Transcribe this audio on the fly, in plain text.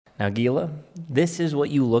Now, Gila, this is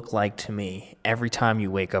what you look like to me every time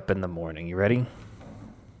you wake up in the morning. You ready?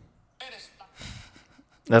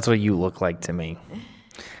 That's what you look like to me.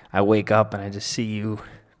 I wake up and I just see you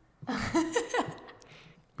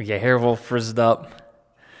with your hair all frizzed up.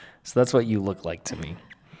 So that's what you look like to me.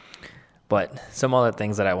 But some other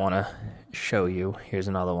things that I want to show you. Here's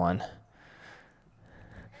another one.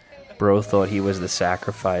 Bro thought he was the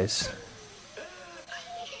sacrifice.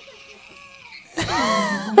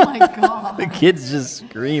 Oh my God. The kid's just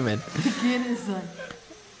screaming. The kid is like...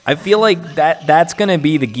 I feel like that's going to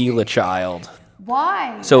be the Gila child.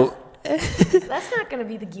 Why? So That's not going to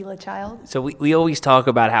be the Gila child. So we always talk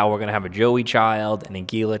about how we're going to have a Joey child and a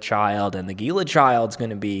Gila child, and the Gila child's going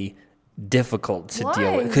to be difficult to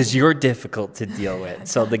deal with because you're difficult to deal with.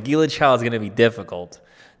 So the Gila child's going to be difficult.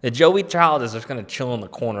 The Joey child is just going to chill in the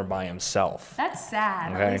corner by himself. That's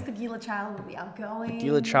sad. Okay. At least the Gila child will be outgoing. The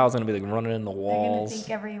Gila child's going to be like running in the They're going to walls. think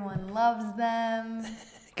everyone loves them.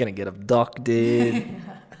 Going to get abducted.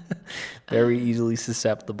 Very easily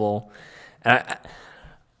susceptible. And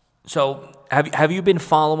so have you been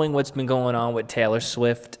following what's been going on with Taylor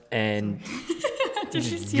Swift and Did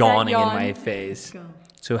you see yawning that in yawn? my face?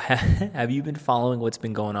 So have you been following what's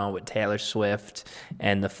been going on with Taylor Swift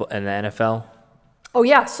and the NFL? Oh,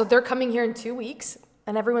 yeah. So they're coming here in 2 weeks,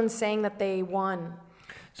 and everyone's saying that they won.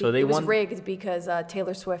 So they it was won. rigged because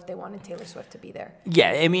Taylor Swift, they wanted Taylor Swift to be there.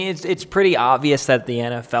 Yeah, I mean, it's pretty obvious that the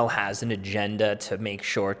NFL has an agenda to make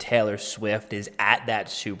sure Taylor Swift is at that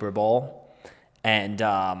Super Bowl. And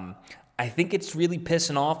I think it's really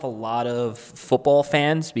pissing off a lot of football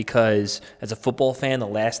fans because as a football fan, the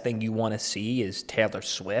last thing you want to see is Taylor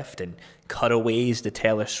Swift and cutaways to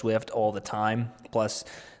Taylor Swift all the time. Plus,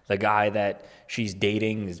 the guy that she's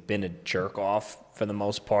dating has been a jerk off for the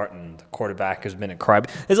most part, and the quarterback has been a crybaby.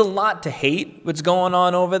 There's a lot to hate what's going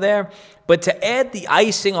on over there, but to add the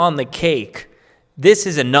icing on the cake, this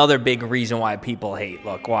is another big reason why people hate.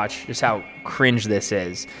 Look, watch just how cringe this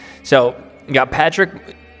is. So you got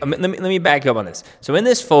Patrick. Let me back you up on this. So in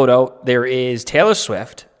this photo, there is Taylor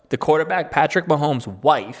Swift, the quarterback Patrick Mahomes'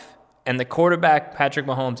 wife, and the quarterback Patrick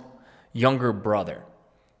Mahomes' younger brother.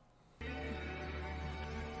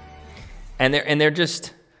 And they're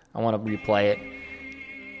just, I want to replay it.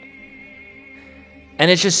 And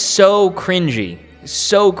it's just so cringy.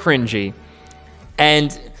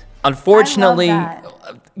 And unfortunately, I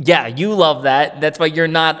love yeah, you love that. That's why you're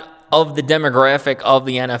not of the demographic of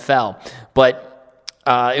the NFL. But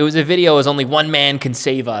it was a video, it was only one man can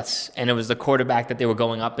save us. And it was the quarterback that they were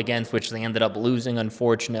going up against, which they ended up losing,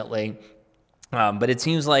 unfortunately. But it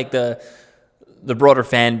seems like the broader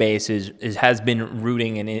fan base has been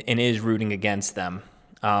rooting and is rooting against them.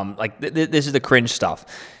 This is the cringe stuff.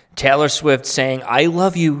 Taylor Swift saying, "I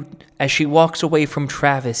love you," as she walks away from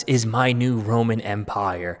Travis is my new Roman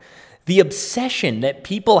Empire. The obsession that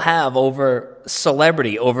people have over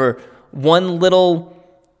celebrity, over one little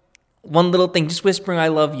thing, just whispering, "I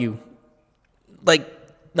love you." Like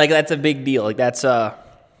that's a big deal. Like that's I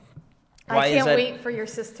can't wait for your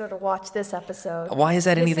sister to watch this episode. Why is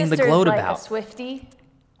that His anything to sister gloat is like about? a Swiftie.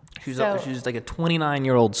 She's So- she's like a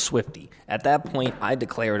 29-year-old Swiftie. At that point, I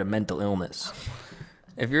declare it a mental illness.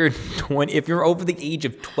 If you're over the age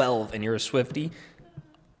of 12 and you're a Swiftie,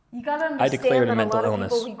 You gotta I declared understand a that mental a lot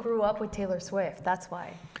illness. of people, we grew up with Taylor Swift. That's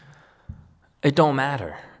why. it don't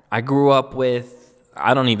matter. I grew up with,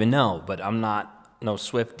 I don't even know, but I'm not no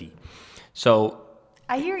Swiftie. So,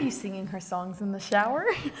 I hear you singing her songs in the shower.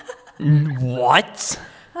 what?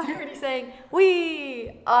 I heard you saying,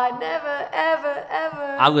 "We are never, ever,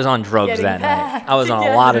 ever." I was on drugs Getting that night. back I was on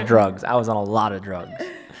a lot of together. drugs.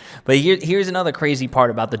 But here's another crazy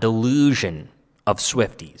part about the delusion of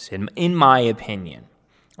Swifties, in my opinion.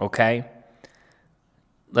 Okay?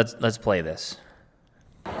 Let's play this.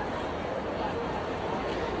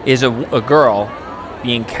 Is a girl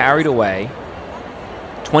being carried away.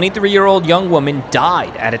 23-year-old young woman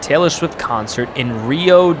died at a Taylor Swift concert in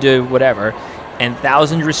Rio de whatever, and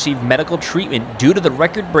thousands received medical treatment due to the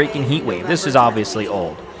record-breaking heat wave. This is obviously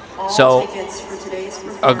old. So,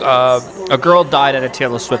 a girl died at a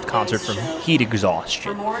Taylor Swift concert from heat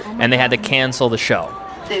exhaustion, and they had to cancel the show.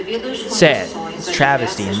 Sad. It's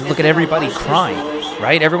travesty. And look at everybody crying,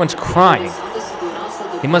 right? Everyone's crying.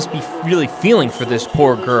 They must be really feeling for this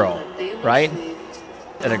poor girl, right?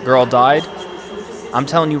 That a girl died. I'm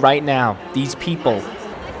telling you right now, these people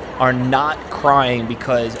are not crying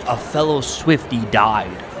because a fellow Swiftie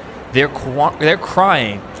died. They're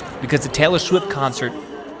crying because the Taylor Swift concert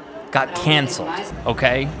got canceled,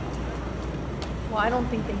 okay? Well, I don't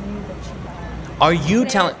think they knew that she died. Are you Today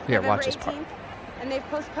telling... is Here, watch November this part. 18th, and they've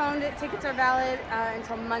postponed it. Tickets are valid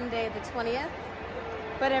until Monday the 20th.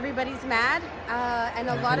 but everybody's mad, and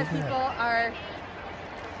a lot of people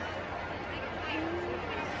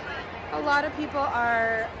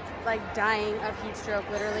are like dying of heat stroke.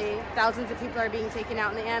 Literally, thousands of people are being taken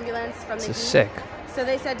out in the ambulance from the heat. Sick. So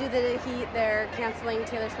they said due to the heat, they're canceling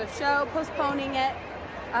Taylor Swift's show, postponing it.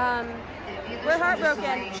 We're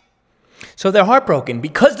heartbroken. So they're heartbroken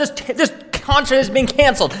because this concert has been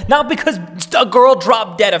canceled, not because a girl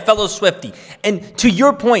dropped dead, a fellow Swiftie. And to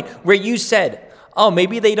your point where you said, oh,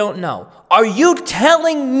 maybe they don't know. Are you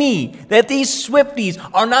telling me that these Swifties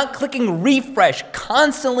are not clicking refresh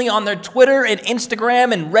constantly on their Twitter and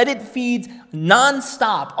Instagram and Reddit feeds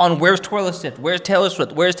nonstop on where's Taylor Swift, where's Taylor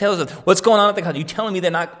Swift, where's Taylor Swift, what's going on at the concert? You telling me they're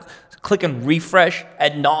not clicking refresh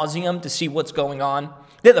ad nauseum to see what's going on?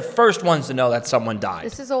 They're the first ones to know that someone died.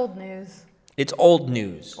 This is old news. It's old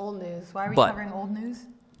news. Old news. Why are we But- covering old news?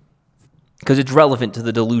 Because it's relevant to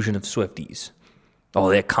the delusion of Swifties. Oh,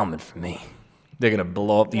 they're coming for me. They're going to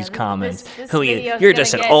blow up these comments. this Who are you? video's You're gonna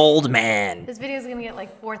just an get- old man. This video is gonna get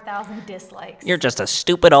like 4,000 dislikes. You're just a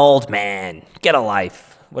stupid old man. Get a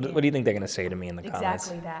life. What do you think they're going to say to me in the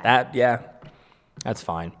comments? Exactly that. Yeah, that's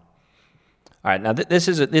fine. All right, now this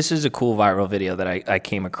is a cool viral video that I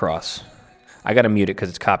came across. I got to mute it because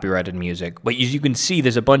it's copyrighted music. But as you can see,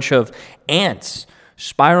 there's a bunch of ants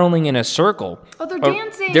spiraling in a circle. Oh, they're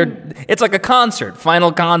dancing. It's like a concert,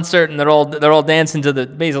 final concert, and they're all dancing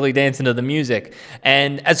basically dancing to the music.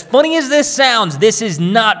 And as funny as this sounds, this is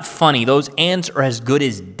not funny. Those ants are as good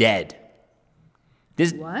as dead.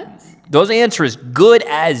 What? Those ants are as good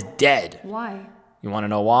as dead. Why? You want to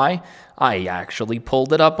know why? I actually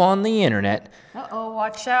pulled it up on the internet. Uh-oh,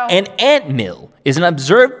 watch out. An antmill is an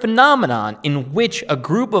observed phenomenon in which a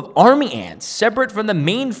group of army ants, separate from the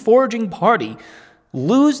main foraging party,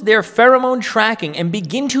 lose their pheromone tracking and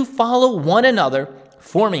begin to follow one another,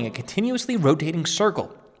 forming a continuously rotating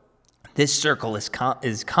circle. This circle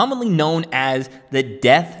is commonly known as the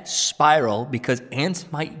death spiral because ants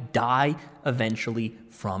might die eventually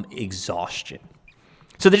from exhaustion.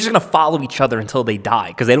 So they're just going to follow each other until they die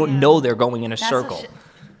because they don't know they're going in a circle.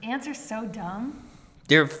 Ants are so dumb.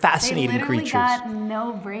 They're They fascinating literally creatures. got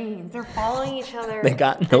no brains. They're following each other They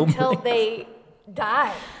got no until brains. they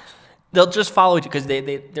die. They'll just follow you because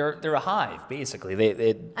they're a hive basically. I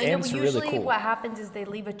know, Ants but are usually really cool. what happens is they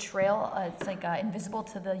leave a trail. It's like invisible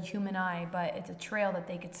to the human eye, but it's a trail that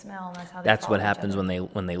they could smell. And that's how they That's follow what each happens other.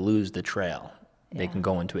 when they lose the trail. They Yeah. can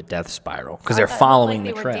go into a death spiral because I they're thought it looked following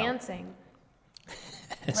like the they were trail. dancing.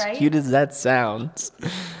 As Right? cute as that sounds,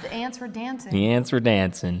 The ants were dancing. the ants were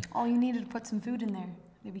dancing. All you needed to put some food in there.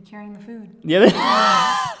 They'd be carrying the food. Yeah.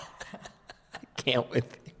 I can't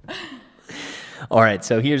with you. All right,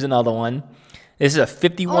 so here's another one. This is a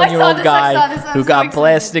 51-year-old this, I saw guy this, I who was so got excited.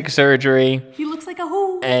 plastic surgery. He looks like a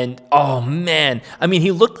who. And oh man, I mean,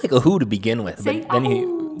 he looked like a who to begin with, Say but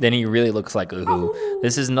then he really looks like a who.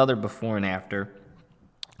 This is another before and after.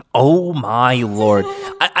 Oh my lord!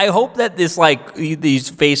 I hope that these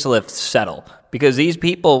facelifts settle because these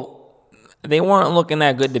people, they weren't looking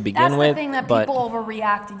that good to begin That's with. the thing that but people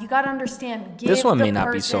overreacted. You got to understand. Give This one the may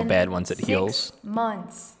not be so person bad once it 6 heals.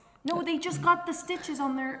 months. No, they just got the stitches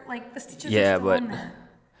on their the stitches. Yeah, are still but- on there.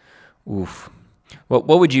 oof. What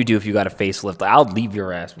would you do if you got a facelift? I'll leave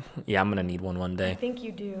your ass. Yeah, I'm gonna need one I day. think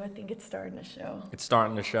you do. I think it's starting to show. It's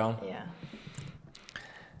starting to show. Yeah.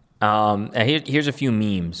 And here's a few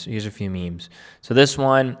memes. So this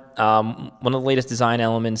one of the latest design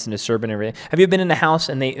elements in this urban area. Have you been in a house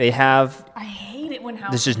and they have, I hate it when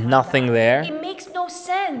houses. there's just have nothing that. there? It makes no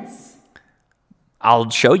sense.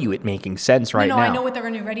 I'll show you it making sense right you know, now. I know what they're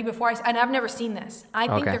going to do. Ready before and I've never seen this. I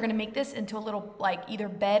think Okay. they're going to make this into a little either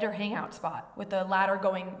bed or hangout spot with a ladder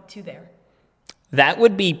going to there. That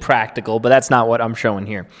would be practical, but that's not what I'm showing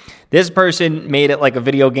here. This person made it like a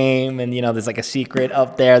video game, and there's like a secret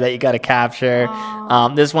up there that you got to capture.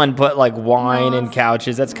 This one put like wine and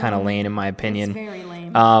couches. That's kind of lame in my opinion. It's very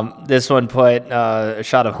lame. This one put a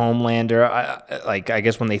shot of Homelander. I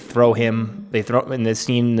guess when they throw him, in this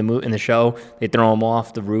scene in the show, they throw him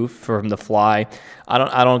off the roof for him to fly.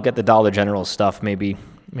 I don't get the Dollar General stuff. Maybe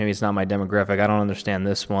it's not my demographic. I don't understand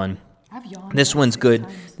this one. I've yawned This like one's 6 good.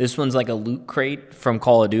 times. This one's like a loot crate from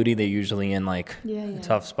Call of Duty. They're usually in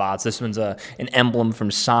tough spots. This one's an emblem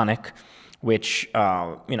from Sonic, which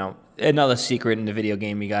another secret in the video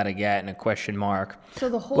game you gotta get, and a question mark. So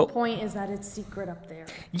the whole point is that it's secret up there.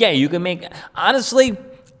 Yeah, you can make. Honestly,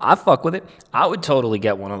 I fuck with it. I would totally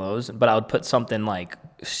get one of those, but I would put something like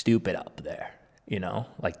stupid up there.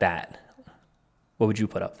 Like that. What would you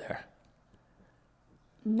put up there?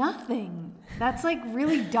 Nothing. That's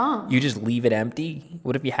really dumb. You just leave it empty?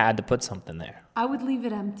 What if you had to put something there? I would leave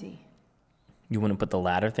it empty. You wouldn't put the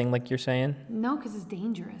ladder thing like you're saying? No, because it's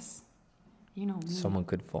dangerous. You know me. Someone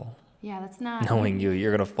could fall. Yeah, that's not. Knowing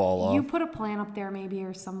you're going to fall off. You put a plant up there maybe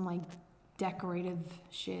or some like decorative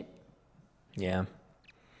shit. Yeah.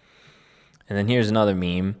 And then here's another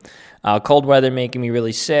meme. Cold weather making me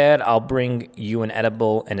really sad. I'll bring you an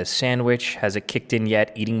edible and a sandwich. Has it kicked in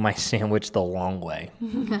yet? Eating my sandwich the long way.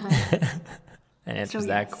 That answers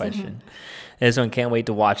that question. This one, can't wait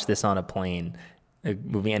to watch this on a plane. The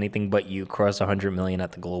movie Anything But You crossed 100 million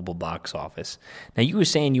at the global box office. Now, you were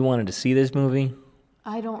saying you wanted to see this movie?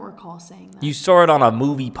 I don't recall saying that. You saw it on a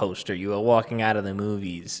movie poster. You were walking out of the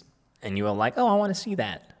movies, and you were like, oh, I want to see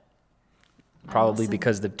that. Probably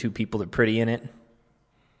because the two people are pretty in it.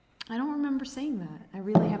 I don't remember saying that. I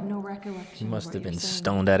really have no recollection. You must of have what been you're saying.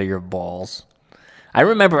 stoned out of your balls. I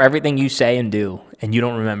remember everything you say and do, and you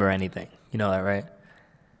don't remember anything. You know that, right?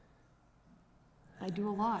 I do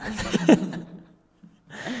a lot.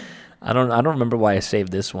 I don't remember why I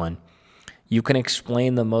saved this one. You can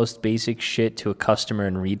explain the most basic shit to a customer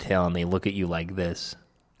in retail, and they look at you like this.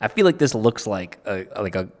 I feel like this looks like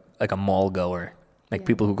a mall goer, like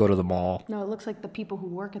people who go to the mall. No, it looks like the people who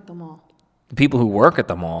work at the mall. The people who work at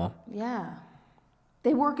the mall. Yeah.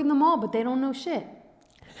 They work in the mall, but they don't know shit.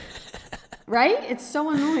 Right? It's so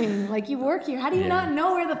annoying. Like, you work here. How do you not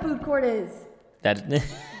know where the food court is? That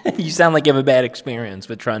you sound like you have a bad experience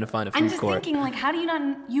with trying to find a food I'm just court. thinking, like, how do you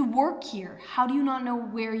not... You work here. How do you not know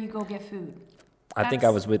where you go get food? I think I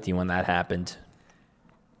was with you when that happened.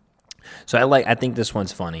 So I think this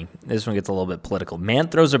one's funny. This one gets a little bit political. Man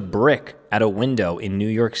throws a brick at a window in New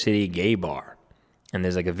York City gay bar. And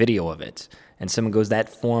there's like a video of it. And someone goes, that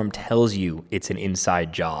form tells you it's an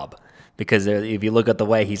inside job. Because if you look at the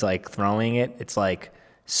way he's like throwing it, it's like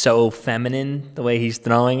so feminine the way he's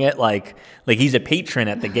throwing it. Like he's a patron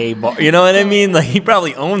at the gay bar. You know what I mean? Like he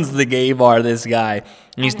probably owns the gay bar, this guy.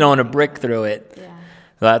 And he's throwing a brick through it. Yeah.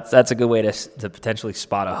 So that's a good way to potentially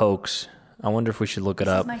spot a hoax. I wonder if we should look it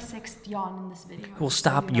up. This is my 6th yawn in this video. Well,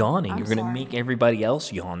 stop yawning. I'm You're going to sorry. make everybody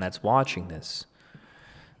else yawn that's watching this.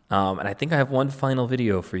 And I think I have one final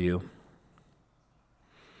video for you.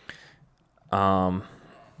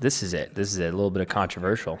 This is it. This is it. A little bit of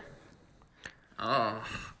controversial. Oh,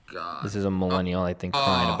 God. This is a millennial, I think,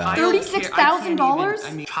 crying about it. $36,000?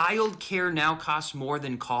 I mean, child care now costs more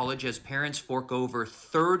than college as parents fork over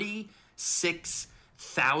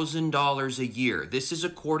 $36,000 a year. This is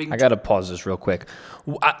according I got to pause this real quick.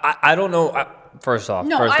 I don't know. First off.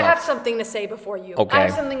 No, I have something to say before you. Okay. I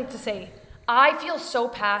have something to say. I feel so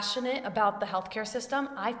passionate about the healthcare system.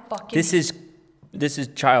 I fucking... This is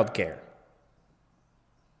child care.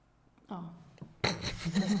 Oh.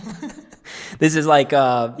 This is like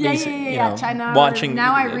Yeah. China, watching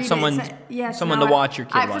now I read someone it. Yeah, someone to watch your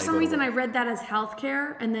kid. For some reason, I read that as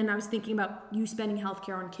healthcare, and then I was thinking about you spending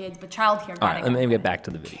healthcare on kids, but childcare. All right, let me get back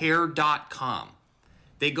to the video. care.com.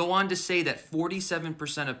 They go on to say that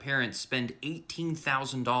 47% of parents spend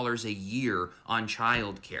 $18,000 a year on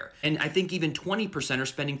child care. And I think even 20% are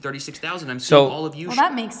spending $36,000. I'm seeing all of you. Well,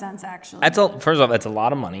 that makes sense, actually. First off, that's a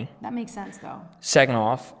lot of money. That makes sense, though. Second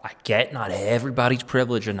off, I get not everybody's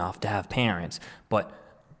privileged enough to have parents, but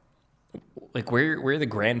like where are the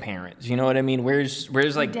grandparents? You know what I mean? Where's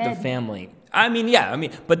like the family? I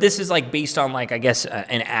mean, but this is like based on like I guess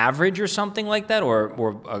an average or something like that,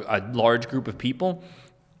 or a large group of people.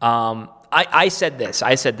 I said this.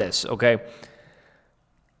 Okay.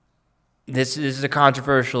 This is a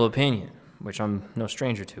controversial opinion, which I'm no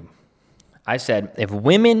stranger to. I said if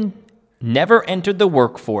women never entered the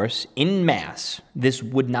workforce in mass, this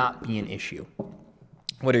would not be an issue.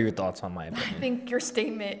 What are your thoughts on my opinion? I think your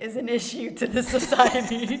statement is an issue to the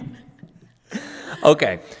society.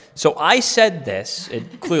 Okay, so I said this.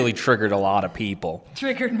 It clearly triggered a lot of people.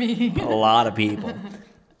 Triggered me. A lot of people.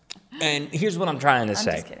 And here's what I'm trying to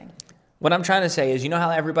say. I'm just kidding. What I'm trying to say is, you know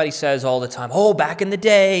how everybody says all the time, oh, back in the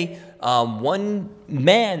day, the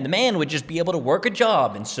man would just be able to work a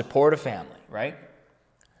job and support a family, right?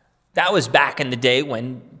 That was back in the day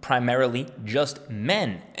when primarily just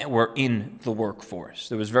men were in the workforce.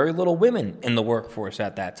 There was very little women in the workforce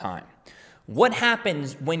at that time. What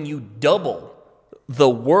happens when you double the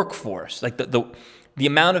workforce, like the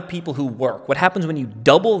amount of people who work? What happens when you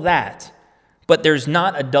double that, but there's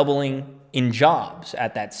not a doubling in jobs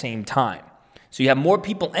at that same time? So you have more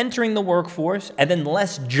people entering the workforce and then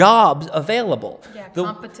less jobs available. Yeah, the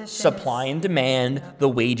competition. Supply and demand, the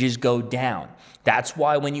wages go down. That's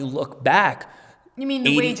why when you look back... You mean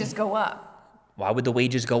the wages go up? Why would the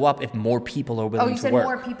wages go up if more people are willing to work? Oh, you said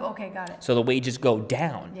more people. Okay, got it. So the wages go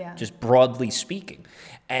down, Yeah. just broadly speaking.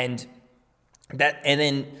 And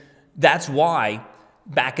then that's why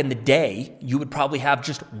back in the day, you would probably have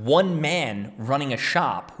just one man running a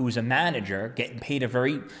shop who's a manager getting paid a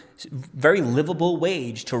very, very livable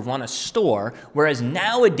wage to run a store. Whereas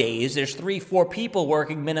nowadays, there's 3-4 people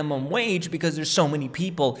working minimum wage because there's so many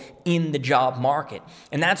people in the job market.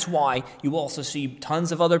 And that's why you also see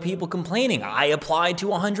tons of other people complaining. I applied to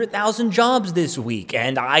 100,000 jobs this week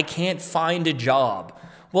and I can't find a job.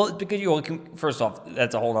 Well, it's because first off,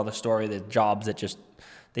 that's a whole other story. The jobs that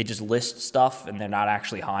they just list stuff and they're not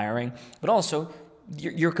actually hiring. But also,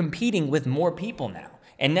 you're competing with more people now.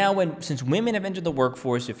 And now since women have entered the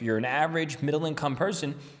workforce, if you're an average middle-income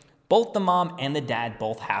person, both the mom and the dad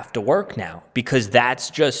both have to work now because that's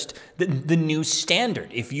just the new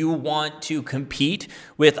standard. If you want to compete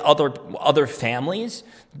with other families,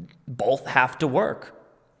 both have to work.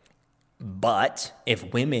 But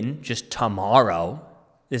if women just tomorrow...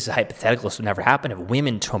 This is hypothetical, this would never happen. If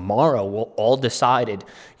women tomorrow will all decided,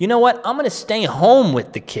 you know what, I'm going to stay home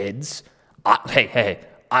with the kids.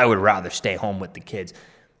 I would rather stay home with the kids.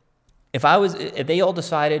 If they all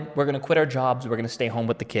decided we're going to quit our jobs, we're going to stay home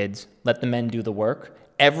with the kids, let the men do the work,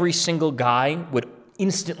 every single guy would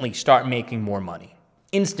instantly start making more money.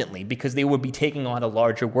 Instantly, because they would be taking on a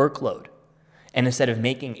larger workload. And instead of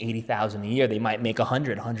making $80,000 a year, they might make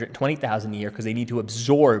 $100,000, $120,000 a year because they need to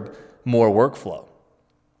absorb more workflow.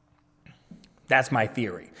 That's my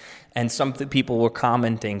theory. And some people were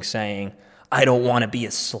commenting saying, I don't want to be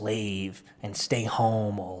a slave and stay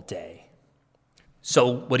home all day.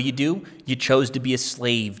 So what do? You chose to be a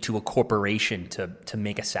slave to a corporation to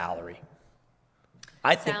make a salary.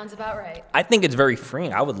 Sounds about right. I think it's very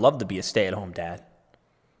freeing. I would love to be a stay-at-home dad.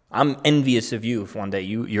 I'm envious of you if one day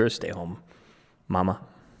you're a stay-at-home mama.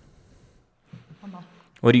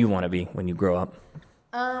 What do you want to be when you grow up?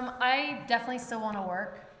 I definitely still want to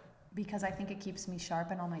work because I think it keeps me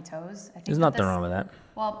sharp and on my toes. There's nothing wrong with that.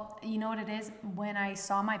 Well, you know what it is? When I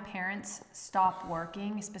saw my parents stop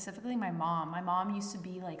working, specifically my mom used to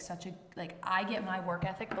be I get my work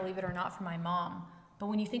ethic, believe it or not, from my mom. But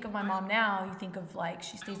when you think of my mom now, you think of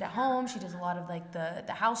she stays at home, she does a lot of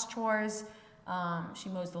the house chores, she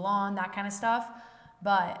mows the lawn, that kind of stuff.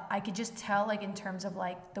 But I could just tell in terms of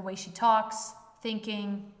the way she talks,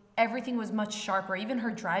 thinking, everything was much sharper. Even her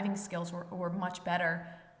driving skills were much better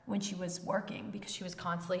when she was working because she was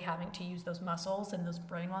constantly having to use those muscles and those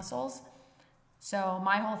brain muscles. So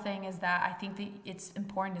my whole thing is that I think that it's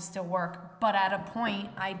important to still work, but at a point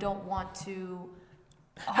I don't want to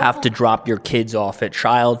have to drop your kids off at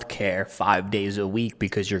childcare 5 days a week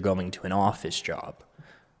because you're going to an office job.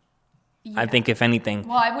 Yeah. I think if anything...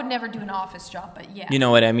 Well, I would never do an office job, but yeah. You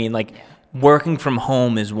know what I mean? Working from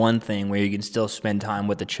home is one thing where you can still spend time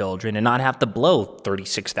with the children and not have to blow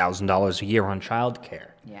 $36,000 a year on childcare.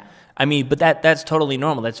 Yeah. I mean, but that's totally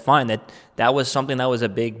normal. That's fine. That was something that was a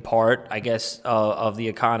big part, I guess, of the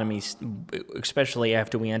economy, especially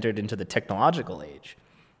after we entered into the technological age.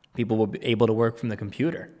 People were able to work from the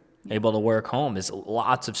computer, able to work home. There's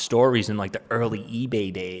lots of stories in the early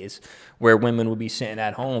eBay days where women would be sitting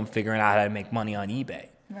at home figuring out how to make money on eBay.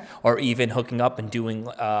 Right. Or even hooking up and doing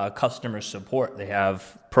customer support. They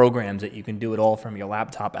have programs that you can do it all from your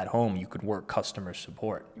laptop at home. You could work customer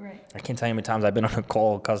support. Right. I can't tell you how many times I've been on a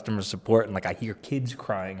call customer support and I hear kids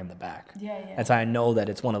crying in the back. Yeah. That's how I know that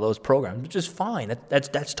it's one of those programs, which is fine.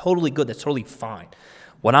 That's totally good. That's totally fine.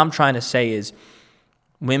 What I'm trying to say is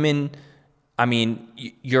women,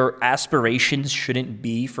 your aspirations shouldn't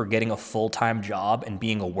be for getting a full-time job and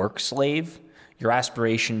being a work slave. Your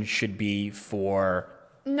aspirations should be for...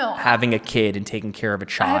 No, having a kid and taking care of a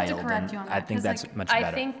child. I have to correct you on that. I think that's much better.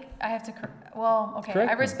 I think I have to. Well, okay.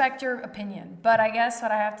 Correct I respect your opinion, but I guess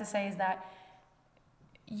what I have to say is that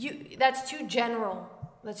that's too general.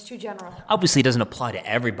 That's too general. Obviously, it doesn't apply to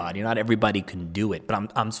everybody. Not everybody can do it,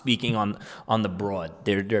 but I'm speaking on the broad.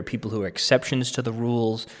 There are people who are exceptions to the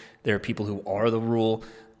rules. There are people who are the rule.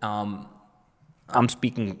 I'm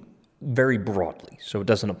speaking very broadly, so it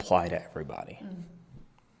doesn't apply to everybody. Mm.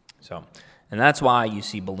 So. And that's why you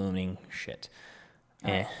see ballooning shit.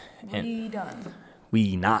 We done.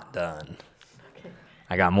 We not done. Okay.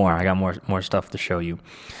 I got more stuff to show you.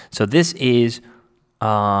 So this is,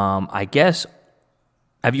 I guess,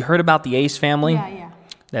 have you heard about the Ace family? Yeah.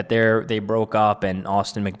 That they broke up and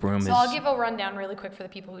Austin McBroom is... So I'll give a rundown really quick for the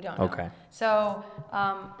people who don't know. Okay. So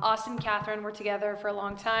Austin and Catherine were together for a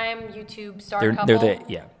long time. YouTube star couple.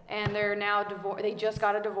 Yeah. And they're now divorced. They just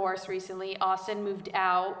got a divorce recently. Austin moved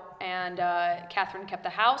out and Catherine kept the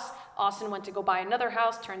house. Austin went to go buy another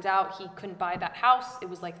house. Turns out he couldn't buy that house. It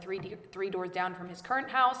was three doors down from his current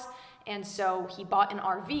house. And so he bought an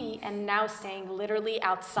RV and now staying literally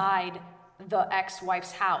outside the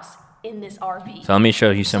ex-wife's house. in this RV. So let me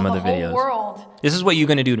show you some of the the whole videos. world. This is what you're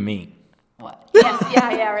gonna do to me. What? Yes,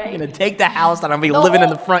 yeah, right. I'm gonna take the house and I'm gonna be living in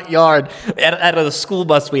the front yard out of the school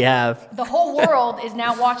bus we have. The whole world is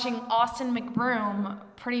now watching Austin McBroom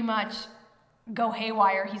pretty much go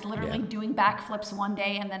haywire. He's literally doing backflips one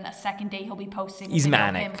day, and then a second day he'll be posting. He's a video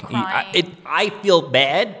of manic. him crying. I feel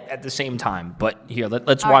bad at the same time, but here,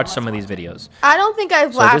 let's watch some of these videos. I don't think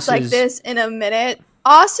I've So laughed this like is- this in a minute.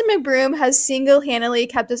 Austin McBroom has single-handedly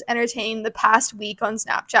kept us entertained the past week on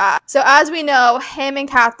Snapchat. So as we know, him and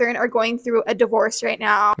Catherine are going through a divorce right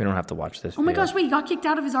now. We don't have to watch this. Oh my video. gosh, wait, he got kicked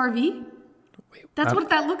out of his RV? That's what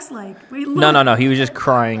that looks like. Wait, look. No. He was just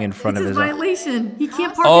crying in front It's of his his. violation. He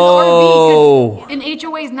can't park Oh. his RV because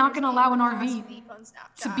an HOA is not going to allow an RV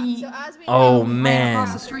to be Oh across the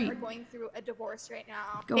man. street. We're going through a divorce right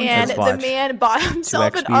now. Go into And Let's the watch. man bought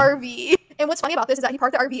himself an 2x speed. RV. And what's funny about this is that he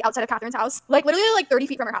parked the RV outside of Catherine's house, like literally like 30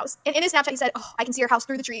 feet from her house. And in his Snapchat, he said, "Oh, I can see your house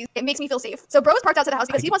through the trees. It makes me feel safe." So bro is parked outside the house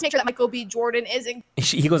because he wants to make sure that Michael B. Jordan isn't.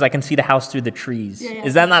 He goes, I can see the house through the trees.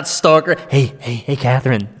 Is that not stalker? Hey,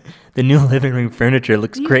 Catherine. The new living room furniture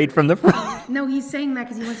looks great from the front. No, he's saying that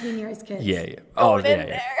because he wants to be near his kids. Yeah. Oh, going in yeah.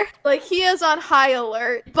 there. Like he is on high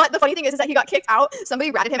alert. But the funny thing is that he got kicked out.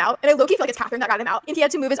 Somebody ratted him out, and I low-key feel like it's Catherine that ratted him out. And he had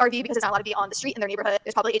to move his RV because it's not allowed to be on the street in their neighborhood.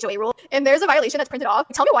 There's probably HOA rule, and there's a violation that's printed off.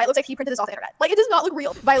 Tell me why it looks like he printed this off the internet. Like it does not look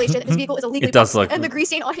real. Violation. This vehicle is illegally It does parked, look and the grease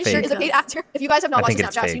stain on his fake. shirt is a paid actor. If you guys have not I watched think the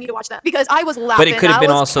it's Snapchats, fake. you need to watch them because I was laughing. But it could have I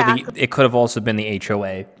been was also cackling. it could have also been the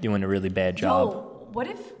HOA doing a really bad job. Yo,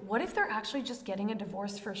 what if they're actually just getting a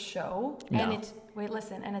divorce for show? No. And it's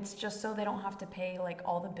and it's just so they don't have to pay like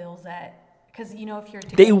all the bills that because you know if you're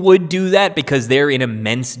They would do that because they're in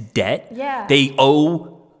immense debt. Yeah. They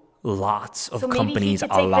owe lots of so maybe he companies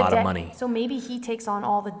could a take the lot of debt- money. So maybe he takes on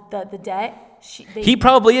all the debt. He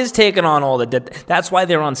probably is taking on all the debt. That's why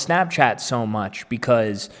they're on Snapchat so much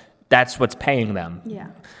because that's what's paying them. Yeah.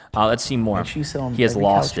 Let's see more. Make sure you sit on He has every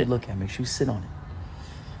lost couch you it. look at. Make sure you sit on it.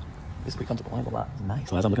 This becomes a blind a lot. It's nice.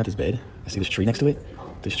 So as I'm looking at this bed, I see this tree next to it.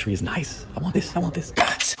 This tree is nice. I want this.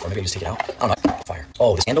 What? Or maybe I just take it out. I don't know. Fire.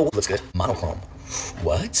 Oh, this candle looks good. Monochrome.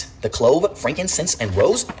 What? The clove, frankincense, and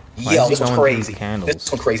rose? Why Yo, is he this one's going through crazy. candles?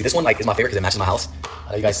 This one's crazy. This one is my favorite because it matches my house.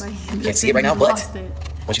 I know you guys can't see it right now, but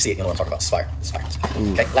once you see it, you know what I'm talking about. It's fire. It's fire. It's fire.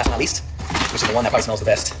 Okay, last but not least, which is the one that probably smells the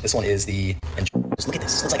best. This one is the. And just look at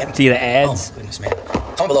this. It looks like everything. See the ads? Oh, goodness, man.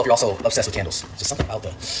 Comment below if you're also obsessed with candles. Just something about the.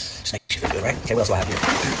 Just make you feel good, right? Okay, what else do I have here?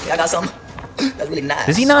 Okay, I got some. That's really nice.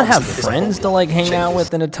 Does he not have Obviously, this friends one- to like hang out changes.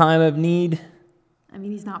 with in a time of need? I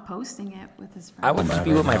mean, he's not posting it with his friends. I would just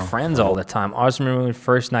be with my friends all the time. Austin Maroon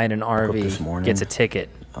first night in this RV morning. gets a ticket.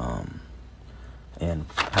 And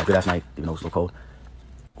had a good last night, even though it was a little cold.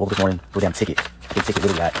 Woke up this morning for a damn ticket. Big ticket,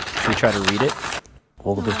 literally got. Should we try to read it?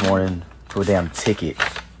 Woke up this morning for a damn ticket.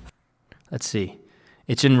 Let's see.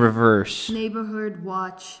 It's in reverse. Neighborhood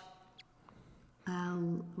watch.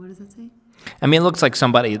 What does that say? I mean, it looks like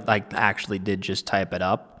somebody like actually did just type it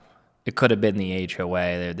up. It could have been the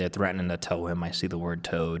HOA. They're threatening to tow him. I see the word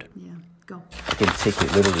towed. Yeah, go. Fucking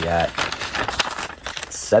ticket, literally at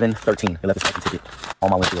 7:13. They left this fucking ticket on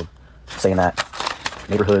my windshield, saying that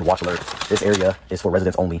neighborhood watch alert. This area is for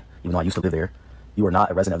residents only. Even though I used to live there, you are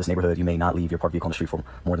not a resident of this neighborhood. You may not leave your parked vehicle on the street for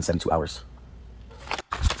more than 72 hours.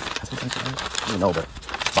 That's what I don't know, but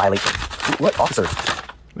violation. What officer?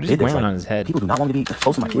 What is he did this? wearing Like, on his head? People do not want me to be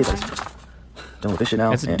close to my kids. Like, dealing with this shit now.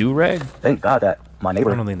 That's a and do-rag? Thank God that my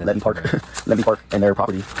neighbor I don't think let me that's park. Let me park in their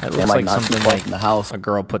property. That And, looks like not something park like in the house. a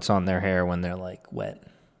girl puts on their hair when they're like wet.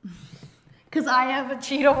 Because I have a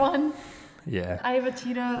cheetah one. Yeah. I have a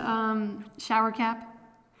cheetah shower cap.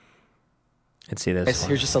 Let's see this Guys, one.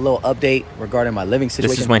 here's just a little update regarding my living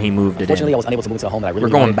situation. This is when he moved it Unfortunately, I in. was unable to move to the home that I really We're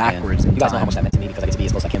going wanted, backwards and in you guys know how time. much that meant to me because I get to be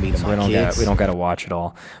as close as I can be to So my kids. we don't got to watch it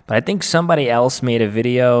all. But I think somebody else made a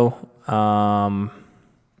video. Let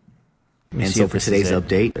me And see so if for this is today's it.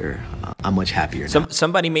 update, I'm much happier now.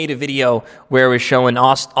 Somebody made a video where it was showing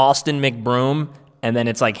Austin McBroom, and then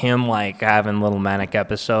it's like him like having little manic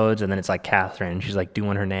episodes, and then it's like Catherine. She's like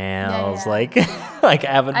doing her nails, Yeah. like like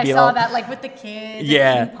having. I you saw know, that like with the kids.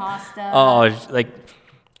 Yeah. And eating pasta. Oh, like,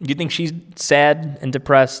 do you think she's sad and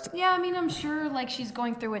depressed? Yeah, I mean, I'm sure like she's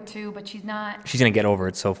going through it too, but she's not. She's gonna get over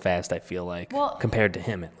it so fast. I feel like, Well- compared to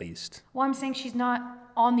him at least. Well, I'm saying she's not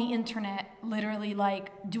on the internet, literally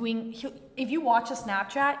like doing. If you watch a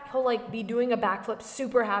Snapchat, he'll like be doing a backflip,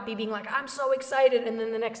 super happy, being like, "I'm so excited," and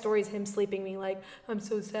then the next story is him sleeping, being like, "I'm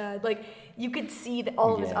so sad." Like you could see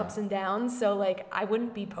all of his ups and downs. So like, I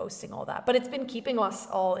wouldn't be posting all that, but it's been keeping us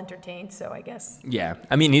all entertained. So I guess. Yeah,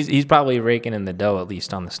 I mean, he's probably raking in the dough at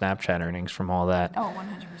least on the Snapchat earnings from all that. Oh,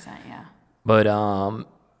 100%, yeah. But All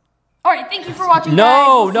right, thank you for watching. no, guys.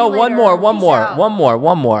 We'll see no, you one later. more, one Peace more, out. one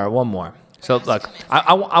more. So look,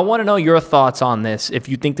 I want to know your thoughts on this. If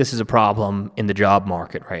you think this is a problem in the job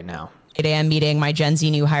market right now. 8 a.m. meeting, my Gen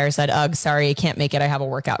Z new hire said, "Ugh, sorry, I can't make it. I have a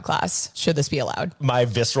workout class. Should this be allowed?" My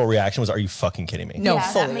visceral reaction was, "Are you fucking kidding me?" No, Yeah,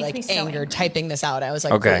 that fully makes like me so anger, angry. typing this out. I was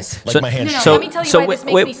like, Okay. please. Like my hand. No, let me tell you why this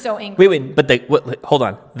makes me so angry. Wait, but hold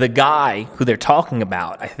on. The guy who they're talking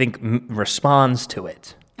about, I think, responds to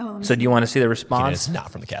it. So do you want to see the response? It's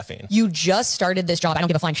not from the caffeine. You just started this job. I don't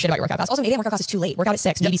give a flying shit about your workout class. Also, 8 a.m. workout class is too late. Workout at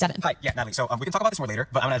 6, maybe 7. Hi, yeah, Natalie. So we can talk about this more later,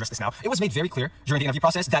 but I'm going to address this now. It was made very clear during the interview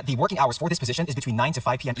process that the working hours for this position is between 9 to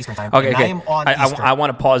 5 p.m. Eastern time. Okay, and okay. I am on Eastern. I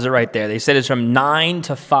want to pause it right there. They said it's from 9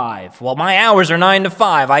 to 5. Well, my hours are 9 to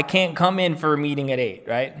 5. I can't come in for a meeting at 8,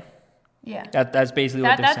 right? Yeah. That's basically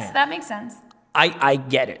what they're saying. That makes sense. I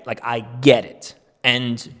get it. Like, I get it.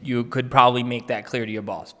 And you could probably make that clear to your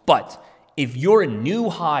boss. But if you're a new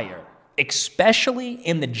hire, especially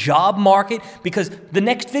in the job market, because the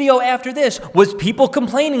next video after this was people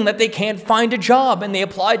complaining that they can't find a job and they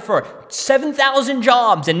applied for 7,000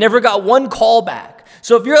 jobs and never got one call back.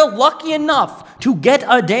 So if you're lucky enough to get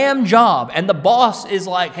a damn job and the boss is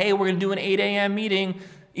like, hey, we're going to do an 8 a.m. meeting,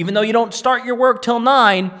 even though you don't start your work till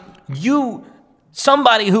 9,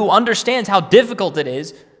 somebody who understands how difficult it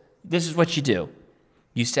is, this is what you do.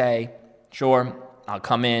 You say, sure, I'll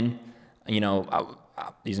come in,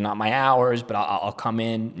 these are not my hours, but I'll come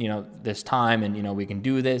in, this time and, we can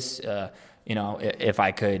do this. If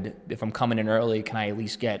I'm coming in early, can I at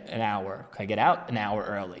least get an hour? Can I get out an hour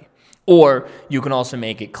early? Or you can also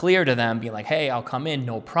make it clear to them, be like, hey, I'll come in,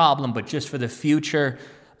 no problem, but just for the future,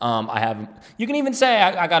 you can even say,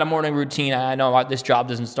 I got a morning routine. I know this job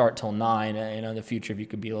doesn't start till 9. In the future, if you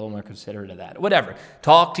could be a little more considerate of that. Whatever.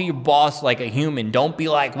 Talk to your boss like a human. Don't be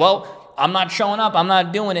like, well, I'm not showing up. I'm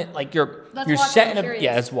not doing it. Like you're setting up.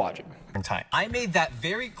 Yeah, let's watch it. Time. I made that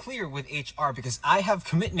very clear with HR because I have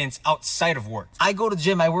commitments outside of work. I go to the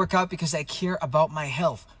gym, I work out because I care about my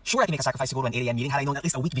health. Sure, I can make a sacrifice to go to an 8 a.m. meeting had I known at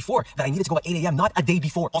least a week before that I needed to go at 8 a.m., not a day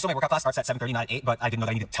before. Also, my workout class starts at 7:30, not 8, but I didn't know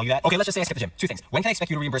that I needed to tell you that. Okay, let's just say I skip the gym. 2 things. When can I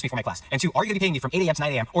expect you to reimburse me for my class? And 2, are you going to be paying me from 8 a.m. to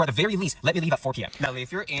 9 a.m. or at the very least, let me leave at 4 p.m.? Natalie,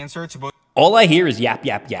 if your answer to both all I hear is yap,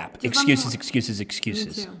 yap, yap. Excuses.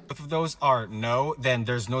 both of those are no, then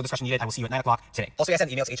there's no discussion needed. I will see you at 9 o'clock today. Also, I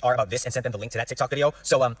sent emails to HR about this and sent them the link to that TikTok video.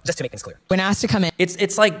 So just to make things clear. When asked to come in,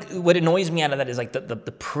 it's like what annoys me out of that is like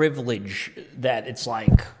the privilege that it's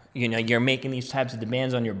like, you're making these types of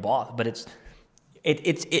demands on your boss, but it's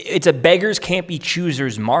a beggars can't be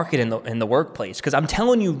choosers market in the workplace. Because I'm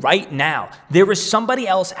telling you right now, there was somebody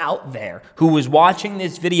else out there who was watching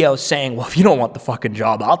this video saying, well, if you don't want the fucking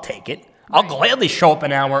job, I'll take it. I'll gladly show up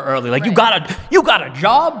an hour early. Like you got a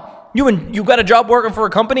job. You got a job working for a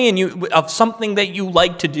company and of something that you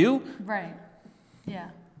like to do. Right. Yeah.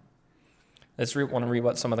 Let's want to read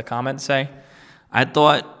what some of the comments say. I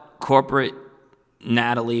thought corporate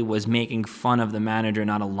Natalie was making fun of the manager,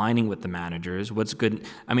 not aligning with the managers. What's good?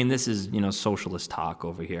 I mean, this is, socialist talk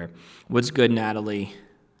over here. What's good, Natalie?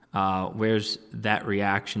 Where's that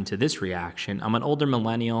reaction to this reaction? I'm an older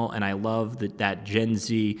millennial, and I love that Gen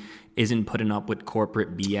Z isn't putting up with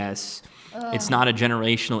corporate BS. It's not a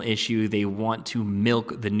generational issue. They want to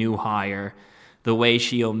milk the new hire. The way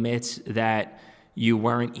she omits that you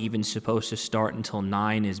weren't even supposed to start until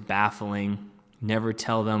 9 is baffling. Never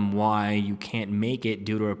tell them why you can't make it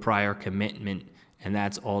due to a prior commitment, and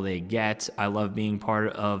that's all they get. I love being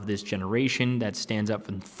part of this generation that stands up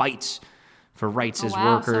and fights for rights as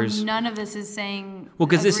workers. So none of this is saying. Well,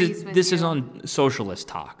 because this is on socialist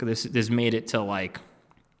talk. This made it to like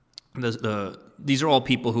these are all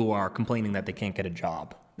people who are complaining that they can't get a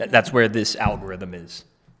job. That's where this algorithm is.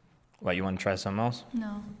 What, you want to try something else?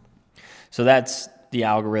 No. So that's the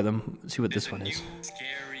algorithm. Let's see what this one is.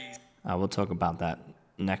 We'll talk about that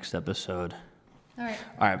next episode. All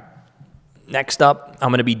right. Next up, I'm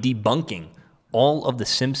going to be debunking all of the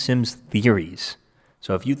Simpsons theories.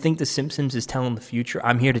 So if you think the Simpsons is telling the future,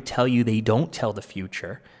 I'm here to tell you they don't tell the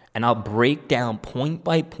future. And I'll break down point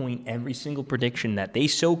by point every single prediction that they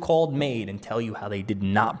so-called made and tell you how they did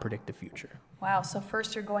not predict the future. Wow, so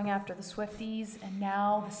first you're going after the Swifties and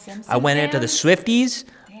now the Simpsons. I went after the Swifties.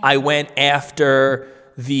 Damn. I went after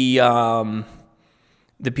the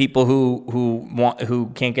people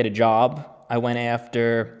who can't get a job. I went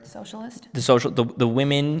after the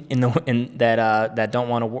women that don't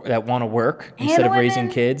want to that want to work instead of raising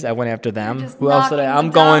kids. I went after them. Who else did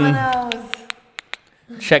I'm going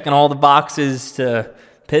checking all the boxes to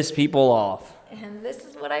piss people off. And this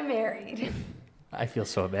is what I married. I feel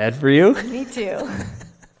so bad for you. Me too.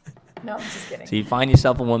 No, I'm just kidding. So you find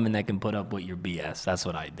yourself a woman that can put up with your BS. That's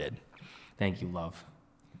what I did. Thank you, love.